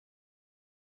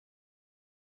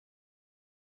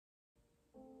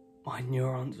my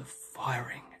neurons are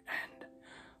firing and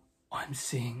I'm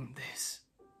seeing this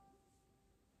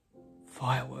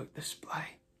firework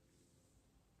display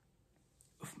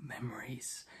of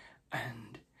memories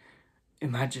and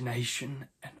imagination,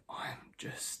 and I'm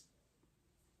just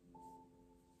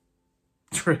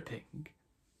tripping.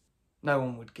 No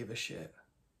one would give a shit.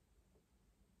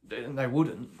 They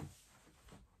wouldn't.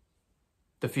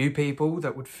 The few people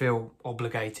that would feel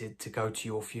obligated to go to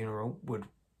your funeral would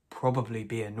probably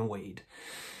be annoyed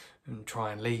and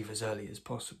try and leave as early as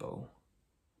possible.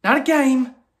 Not a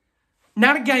game!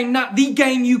 Not a game, not the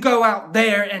game you go out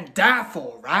there and die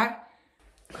for, right?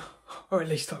 Or at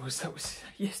least that was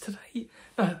yesterday.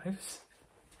 No, it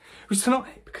was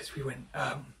tonight, because we went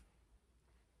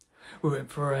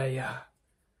for a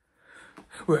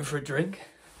drink,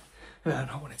 and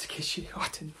I wanted to kiss you. I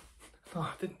didn't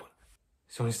want.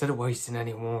 So instead of wasting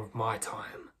any more of my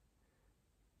time,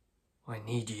 I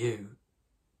need you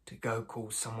to go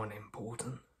call someone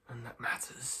important and that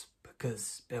matters,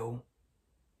 because, Bill,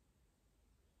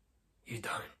 you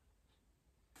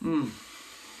don't.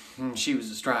 She was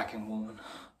a striking woman.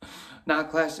 Not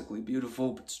classically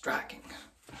beautiful, but striking.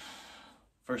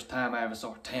 First time I ever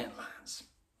saw her tan lines.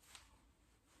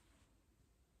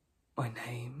 My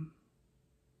name,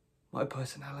 my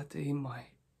personality, my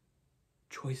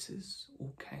choices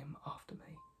all came after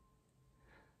me.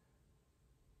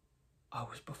 I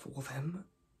was before them,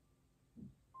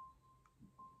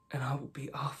 and I will be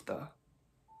after.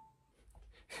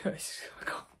 I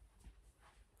can't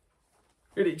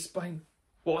really explain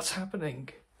what's happening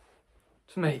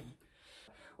to me.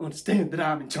 Understand that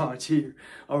I'm in charge here,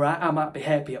 alright? I might be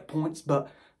happy at points,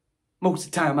 but most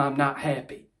of the time I'm not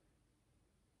happy.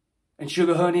 And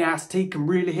sugar honey iced tea can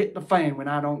really hit the fan when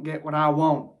I don't get what I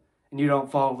want and you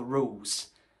don't follow the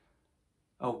rules.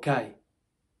 Okay.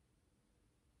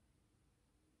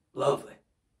 Lovely.